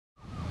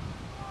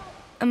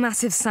A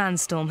massive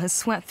sandstorm has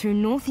swept through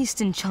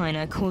northeastern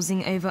China,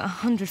 causing over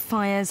 100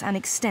 fires and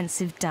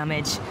extensive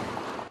damage.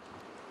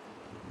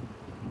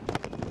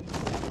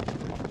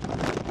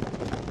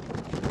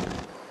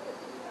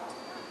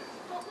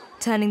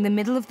 Turning the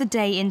middle of the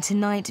day into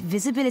night,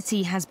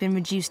 visibility has been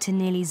reduced to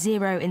nearly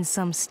zero in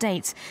some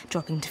states,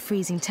 dropping to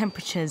freezing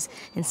temperatures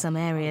in some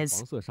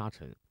areas.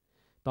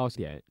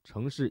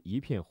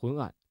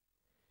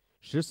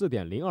 The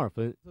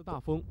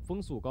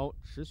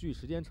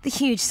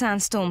huge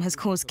sandstorm has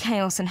caused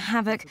chaos and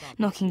havoc,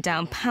 knocking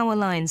down power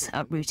lines,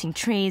 uprooting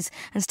trees,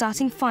 and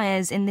starting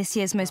fires in this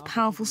year's most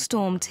powerful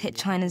storm to hit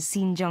China's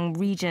Xinjiang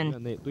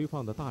region.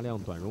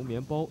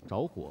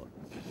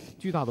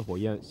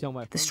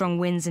 The strong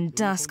winds and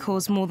dust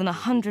caused more than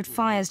 100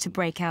 fires to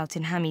break out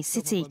in Hami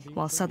City,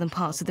 while southern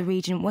parts of the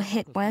region were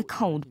hit by a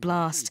cold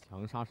blast.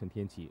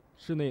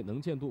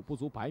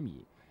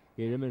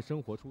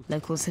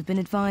 Locals have been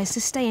advised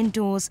to stay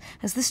indoors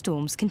as the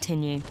storms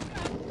continue.